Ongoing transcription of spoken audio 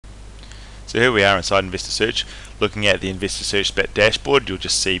So here we are inside Investor Search, looking at the Investor Search dashboard. You'll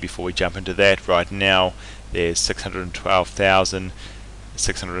just see before we jump into that, right now there's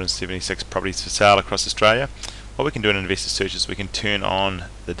 612,676 properties for sale across Australia. What we can do in Investor Search is we can turn on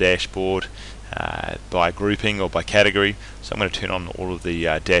the dashboard by grouping or by category. So I'm going to turn on all of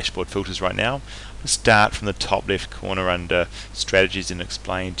the dashboard filters right now. I'll start from the top left corner under strategies and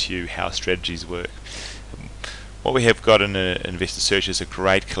explain to you how strategies work. What we have got in Investor Search is a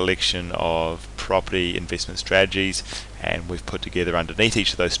great collection of property investment strategies, and we've put together underneath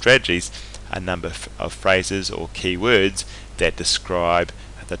each of those strategies a number of phrases or keywords that describe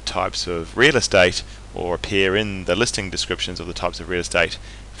the types of real estate or appear in the listing descriptions of the types of real estate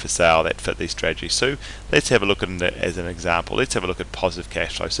for sale that fit these strategies. So let's have a look at it as an example. Let's have a look at positive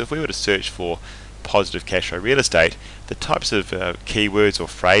cash flow. So if we were to search for positive cash flow real estate, the types of keywords or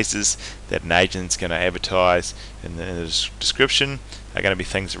phrases that an agent's going to advertise in the description are going to be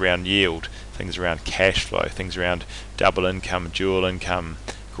things around yield, things around cash flow, things around double income, dual income,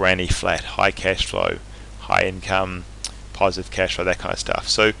 granny flat, high cash flow, high income, positive cash flow, that kind of stuff.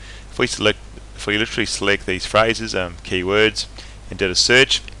 So if we literally select these phrases, keywords, and did a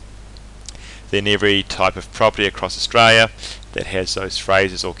search, then every type of property across Australia that has those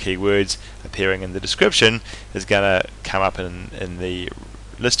phrases or keywords appearing in the description is going to come up in the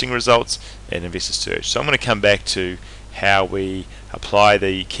listing results in Investor Search. So I'm going to come back to how we apply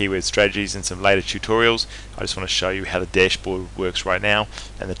the keyword strategies in some later tutorials. I just want to show you how the dashboard works right now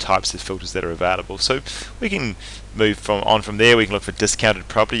and the types of filters that are available. So we can move from there. We can look for discounted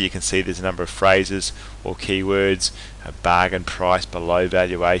property. You can see there's a number of phrases or keywords: bargain price, below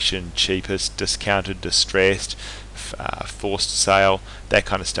valuation, cheapest, discounted, distressed, forced sale, that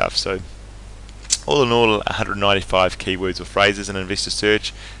kind of stuff. So all in all, 195 keywords or phrases in Investor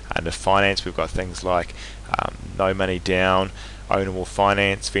Search. Under finance, we've got things like no money down, ownable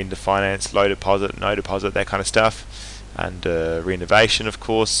finance, vendor finance, low deposit, no deposit, that kind of stuff. And renovation, of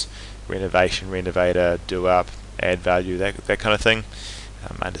course, renovation, renovator, do up, add value, that kind of thing.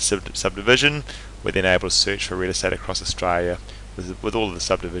 Under subdivision, we're then able to search for real estate across Australia with all of the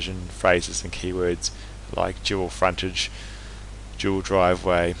subdivision phrases and keywords like dual frontage, dual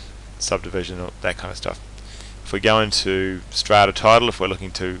driveway, subdivision, that kind of stuff. If we go into strata title, if we're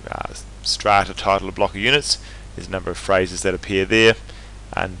looking to strata title a block of units, there's a number of phrases that appear there.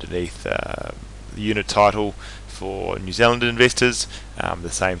 Underneath the unit title for New Zealand investors, the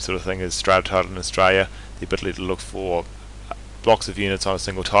same sort of thing as strata title in Australia, the ability to look for blocks of units on a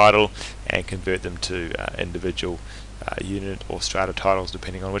single title and convert them to individual unit or strata titles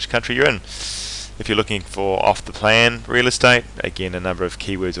depending on which country you're in. If you're looking for off the plan real estate, again a number of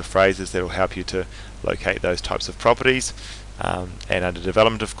keywords or phrases that will help you to locate those types of properties. And under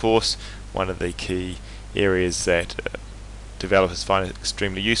development, of course, one of the key areas that developers find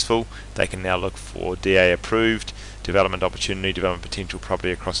extremely useful, they can now look for DA approved development opportunity, development potential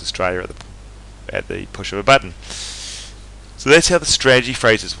property across Australia at the push of a button. So that's how the strategy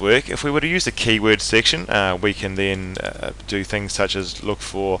phrases work. If we were to use the keyword section, we can then do things such as look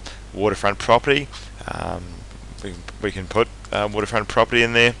for waterfront property. We can put waterfront property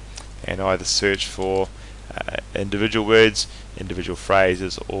in there and either search for individual words, individual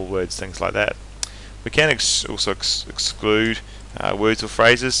phrases, or words, things like that. We can also exclude words or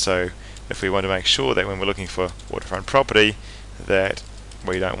phrases. So if we want to make sure that when we're looking for waterfront property that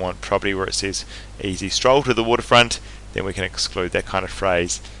we don't want property where it says easy stroll to the waterfront, then we can exclude that kind of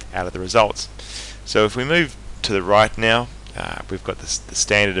phrase out of the results. So if we move to the right now, we've got the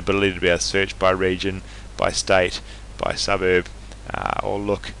standard ability to be able to search by region, by state, by suburb, or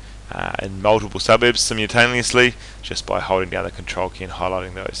look in multiple suburbs simultaneously just by holding down the control key and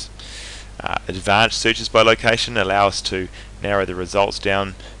highlighting those. Advanced searches by location allow us to narrow the results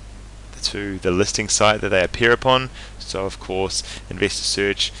down to the listing site that they appear upon. So of course Investor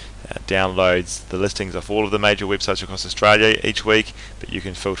Search downloads the listings of all of the major websites across Australia each week, but you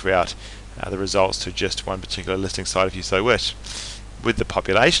can filter out the results to just one particular listing site if you so wish. With the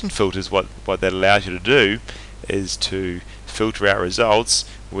population filters, what that allows you to do is to filter out results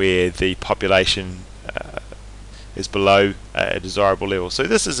where the population is below a desirable level. So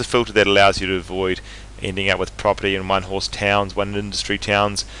this is a filter that allows you to avoid ending up with property in one-horse towns, one industry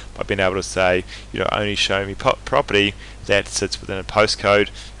towns, by being able to say, only show me property that sits within a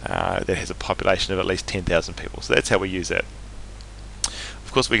postcode that has a population of at least 10,000 people. So that's how we use that.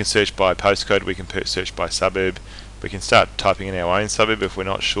 Of course, we can search by postcode, we can search by suburb, we can start typing in our own suburb if we're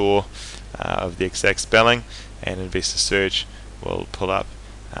not sure of the exact spelling, and Investor Search will pull up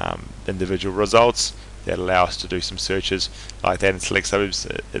individual results that allow us to do some searches like that and select suburbs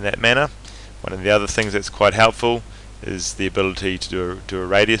in that manner. One of the other things that's quite helpful is the ability to do a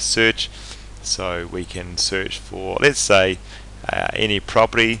radius search. So we can search for, let's say, any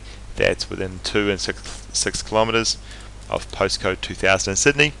property that's within 2 and 6 kilometres of postcode 2000 in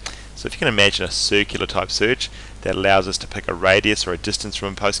Sydney. So if you can imagine a circular type search that allows us to pick a radius or a distance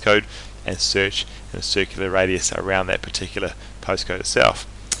from a postcode and search in a circular radius around that particular postcode itself.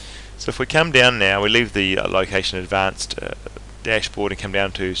 So if we come down now, we leave the location advanced dashboard and come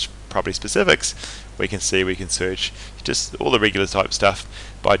down to property specifics, we can see we can search just all the regular type stuff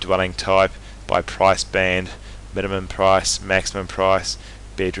by dwelling type, by price band, minimum price, maximum price,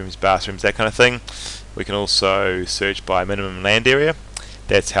 bedrooms, bathrooms, that kind of thing. We can also search by minimum land area.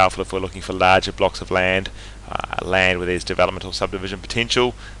 That's helpful if we're looking for larger blocks of land, land where there's development or subdivision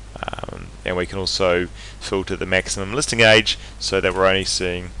potential. And we can also filter the maximum listing age so that we're only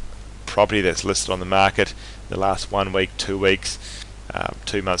seeing property that's listed on the market the last 1 week, 2 weeks,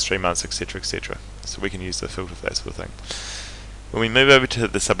 2 months, 3 months, etc., etc. So we can use the filter for that sort of thing. When we move over to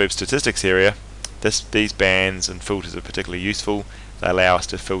the suburb statistics area, these bands and filters are particularly useful. They allow us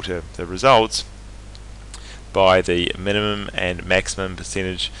to filter the results by the minimum and maximum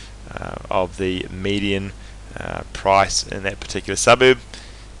percentage of the median price in that particular suburb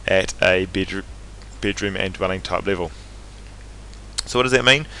at a bedroom and dwelling type level. So what does that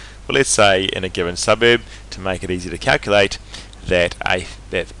mean? Well, let's say in a given suburb, to make it easy to calculate, that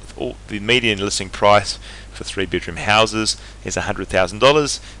the median listing price for 3-bedroom houses is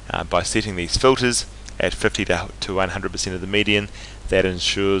 $100,000. By setting these filters at 50 to 100% of the median, that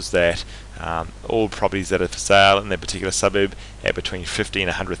ensures that all properties that are for sale in that particular suburb at between $50,000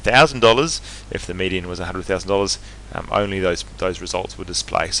 and $100,000, if the median was $100,000, only those results would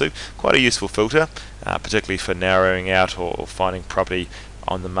display. So quite a useful filter, particularly for narrowing out or finding property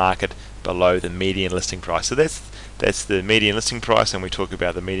on the market below the median listing price. So that's the median listing price, and we talk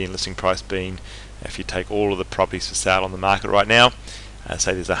about the median listing price being, if you take all of the properties for sale on the market right now,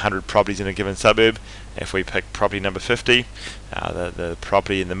 say there's 100 properties in a given suburb. If we pick property number 50, the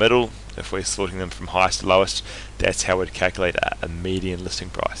property in the middle, if we're sorting them from highest to lowest, that's how we'd calculate a median listing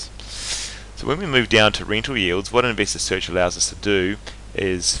price. So when we move down to rental yields, what Investar Search allows us to do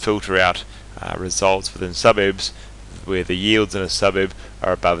is filter out results within suburbs where the yields in a suburb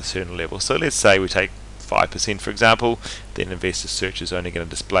are above a certain level. So let's say we take 5% for example, then Investar Search is only going to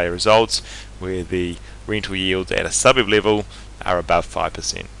display results where the rental yields at a suburb level are above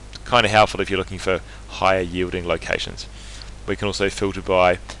 5%. Kind of helpful if you're looking for higher yielding locations. We can also filter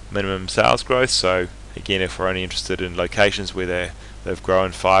by minimum sales growth, so again if we're only interested in locations where they've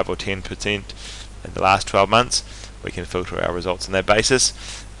grown 5 or 10% in the last 12 months, we can filter our results on that basis,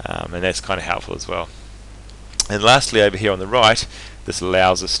 and that's kind of helpful as well. And lastly, over here on the right, this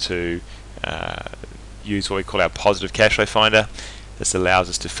allows us to use what we call our positive cash flow finder. This allows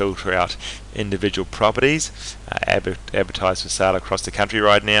us to filter out individual properties advertised for sale across the country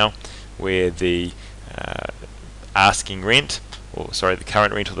right now, where the asking rent, or sorry, the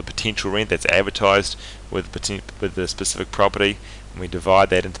current rent or the potential rent that's advertised with the specific property, and we divide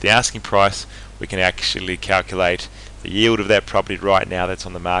that into the asking price, we can actually calculate the yield of that property right now that's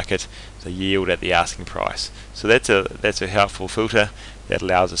on the market, the yield at the asking price. So that's a helpful filter that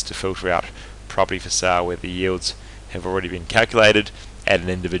allows us to filter out property for sale where the yields have already been calculated at an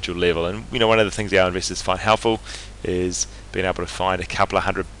individual level. And one of the things our investors find helpful is being able to find a couple of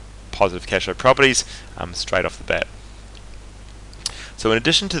hundred positive cash flow properties straight off the bat. So in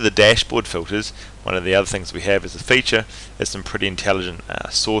addition to the dashboard filters, one of the other things we have as a feature is some pretty intelligent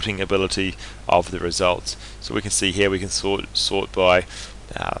sorting ability of the results. So we can see here we can sort by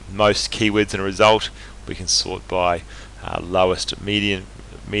most keywords in a result. We can sort by lowest median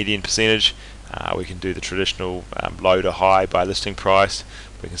percentage. We can do the traditional low to high by listing price.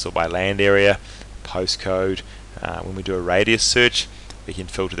 We can sort by land area, postcode. When we do a radius search, we can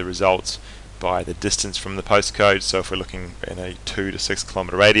filter the results by the distance from the postcode. So if we're looking in a 2 to 6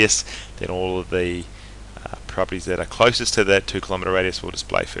 kilometre radius, then all of the properties that are closest to that 2 kilometre radius will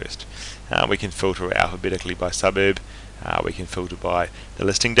display first. We can filter alphabetically by suburb. We can filter by the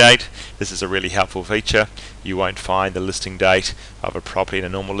listing date. This is a really helpful feature. You won't find the listing date of a property in a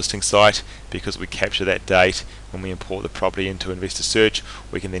normal listing site, because we capture that date when we import the property into Investar Search.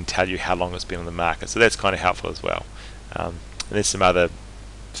 We can then tell you how long it's been on the market, so that's kind of helpful as well. And there's some other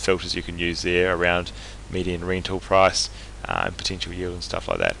filters you can use there around median rental price and potential yield and stuff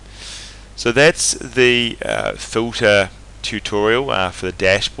like that. So that's the filter tutorial for the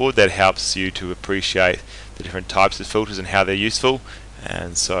dashboard that helps you to appreciate the different types of filters and how they're useful.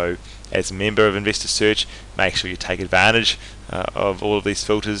 And so as a member of Investar Search, make sure you take advantage of all of these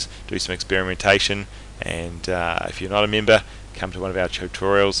filters, do some experimentation, and if you're not a member, come to one of our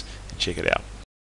tutorials and check it out.